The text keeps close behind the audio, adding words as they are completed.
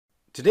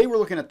Today we're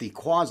looking at the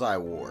Quasi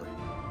War.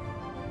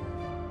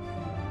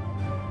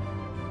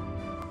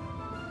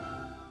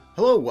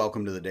 Hello,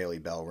 welcome to the Daily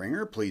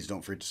Bellringer. Please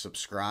don't forget to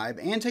subscribe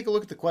and take a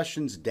look at the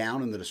questions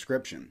down in the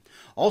description.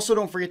 Also,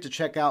 don't forget to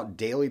check out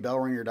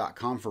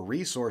dailybellringer.com for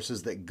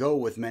resources that go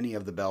with many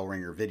of the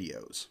Bellringer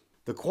videos.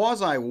 The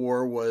Quasi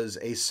War was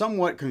a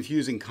somewhat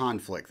confusing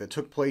conflict that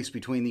took place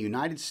between the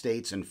United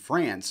States and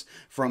France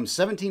from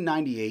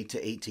 1798 to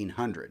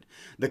 1800.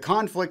 The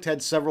conflict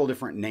had several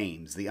different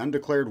names: the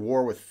Undeclared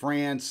War with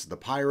France, the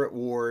Pirate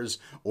Wars,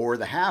 or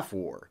the Half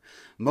War.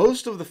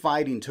 Most of the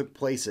fighting took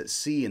place at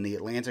sea in the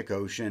Atlantic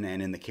Ocean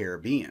and in the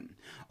Caribbean.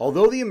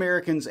 Although the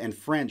Americans and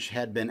French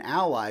had been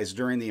allies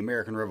during the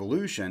American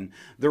Revolution,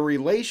 the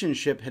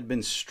relationship had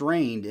been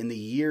strained in the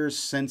years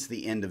since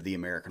the end of the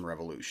American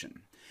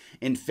Revolution.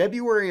 In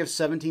February of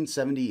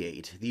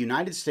 1778, the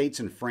United States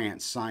and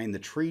France signed the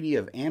Treaty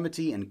of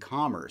Amity and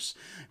Commerce,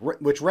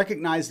 which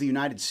recognized the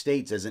United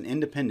States as an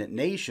independent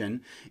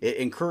nation. It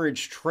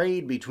encouraged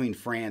trade between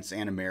France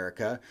and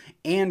America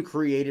and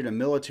created a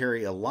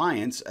military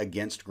alliance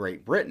against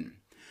Great Britain.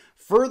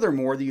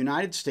 Furthermore, the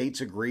United States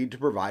agreed to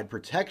provide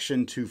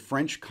protection to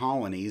French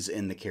colonies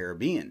in the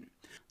Caribbean.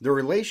 The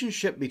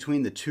relationship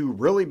between the two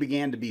really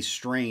began to be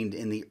strained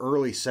in the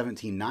early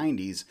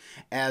 1790s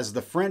as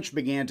the French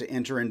began to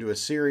enter into a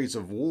series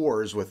of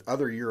wars with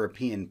other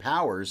European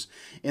powers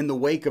in the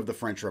wake of the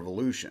French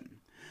Revolution.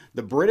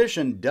 The British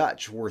and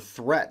Dutch were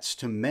threats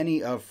to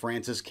many of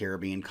France's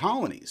Caribbean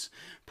colonies.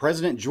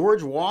 President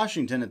George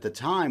Washington at the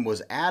time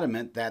was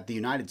adamant that the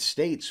United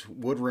States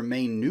would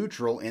remain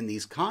neutral in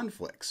these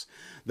conflicts.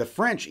 The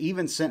French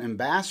even sent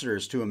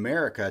ambassadors to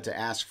America to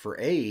ask for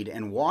aid,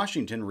 and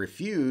Washington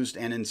refused,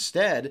 and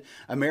instead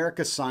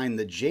America signed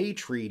the Jay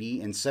Treaty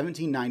in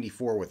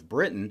 1794 with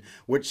Britain,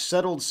 which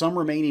settled some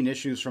remaining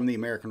issues from the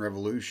American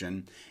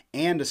Revolution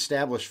and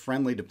established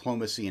friendly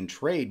diplomacy and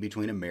trade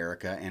between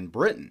America and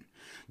Britain.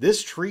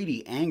 This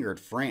treaty angered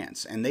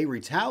France, and they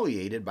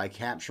retaliated by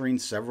capturing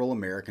several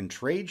American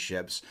trade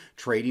ships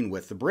trading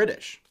with the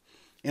British.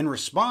 In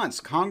response,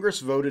 Congress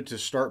voted to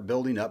start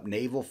building up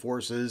naval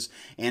forces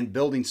and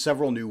building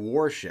several new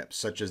warships,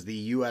 such as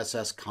the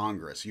USS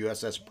Congress,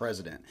 USS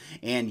President,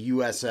 and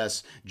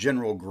USS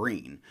General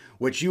Greene,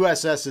 which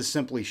USS is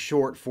simply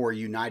short for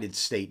United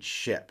States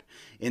Ship.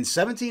 In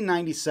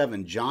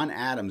 1797, John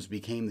Adams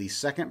became the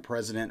second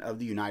president of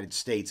the United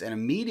States and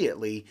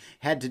immediately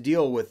had to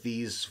deal with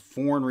these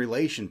foreign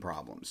relation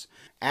problems.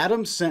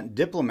 Adams sent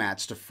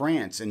diplomats to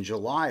France in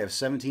July of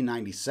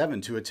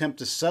 1797 to attempt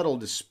to settle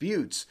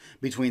disputes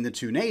between the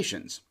two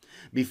nations.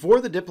 Before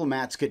the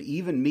diplomats could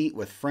even meet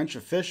with French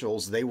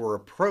officials, they were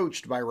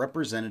approached by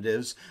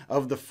representatives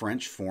of the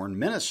French foreign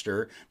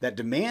minister that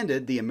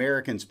demanded the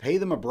Americans pay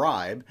them a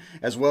bribe,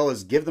 as well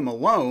as give them a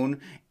loan,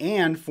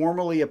 and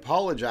formally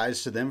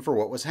apologize to them for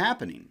what was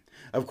happening.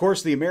 Of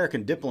course, the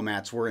American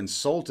diplomats were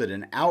insulted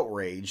and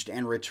outraged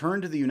and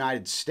returned to the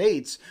United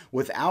States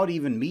without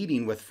even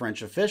meeting with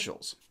French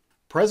officials.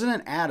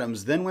 President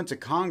Adams then went to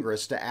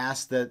Congress to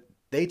ask that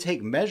they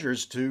take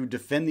measures to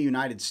defend the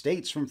United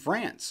States from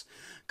France.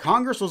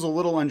 Congress was a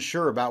little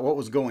unsure about what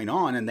was going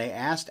on, and they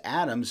asked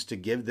Adams to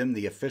give them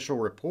the official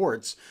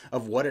reports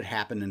of what had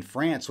happened in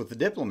France with the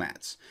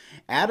diplomats.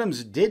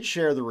 Adams did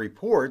share the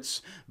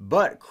reports,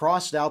 but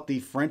crossed out the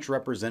French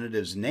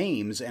representatives'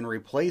 names and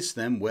replaced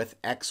them with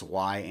X,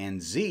 Y, and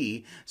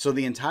Z, so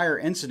the entire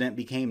incident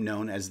became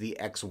known as the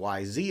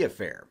XYZ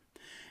affair.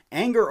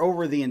 Anger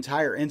over the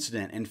entire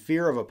incident and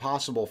fear of a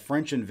possible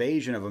French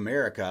invasion of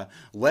America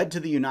led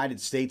to the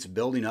United States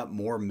building up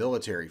more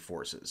military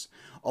forces.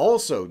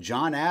 Also,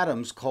 John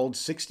Adams called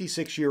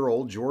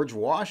 66-year-old George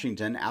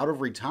Washington out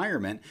of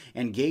retirement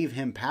and gave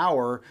him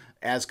power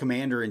as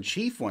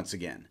commander-in-chief once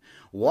again.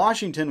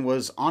 Washington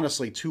was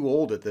honestly too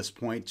old at this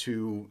point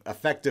to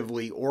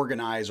effectively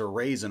organize or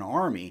raise an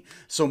army,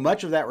 so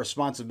much of that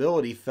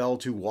responsibility fell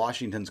to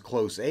Washington's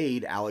close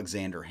aide,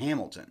 Alexander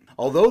Hamilton.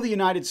 Although the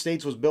United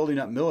States was building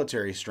up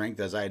military strength,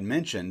 as I had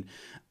mentioned,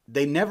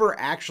 they never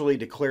actually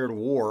declared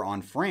war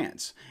on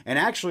France. And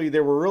actually,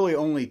 there were really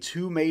only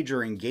two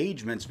major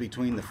engagements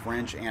between the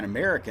French and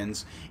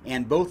Americans,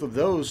 and both of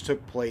those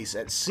took place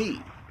at sea.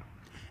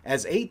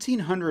 As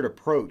 1800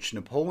 approached,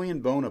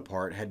 Napoleon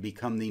Bonaparte had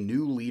become the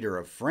new leader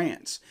of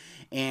France,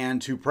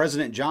 and to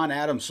President John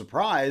Adams'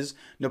 surprise,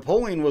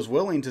 Napoleon was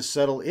willing to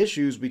settle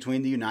issues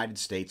between the United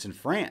States and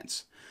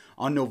France.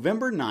 On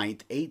November 9,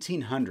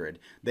 1800,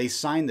 they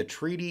signed the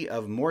Treaty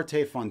of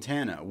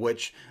Morte-Fontana,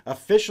 which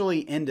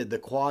officially ended the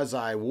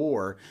Quasi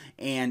War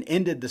and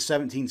ended the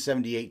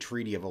 1778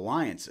 Treaty of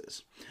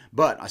Alliances.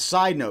 But a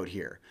side note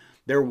here.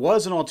 There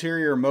was an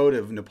ulterior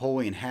motive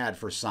Napoleon had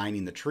for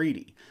signing the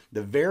treaty.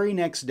 The very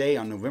next day,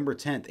 on November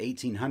 10,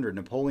 1800,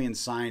 Napoleon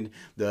signed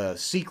the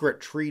secret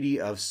Treaty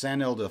of San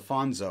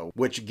Ildefonso,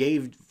 which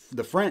gave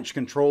the French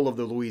control of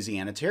the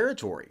Louisiana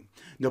Territory.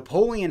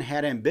 Napoleon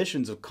had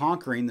ambitions of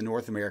conquering the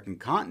North American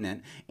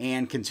continent,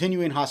 and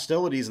continuing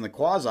hostilities in the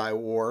Quasi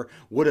War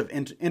would have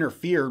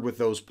interfered with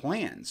those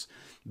plans.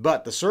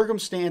 But the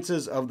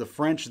circumstances of the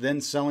French then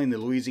selling the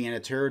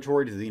Louisiana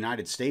Territory to the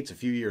United States a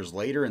few years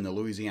later in the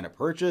Louisiana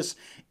Purchase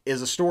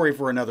is a story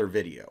for another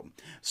video.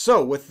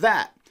 So with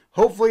that,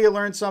 hopefully you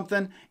learned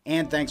something,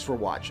 and thanks for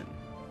watching.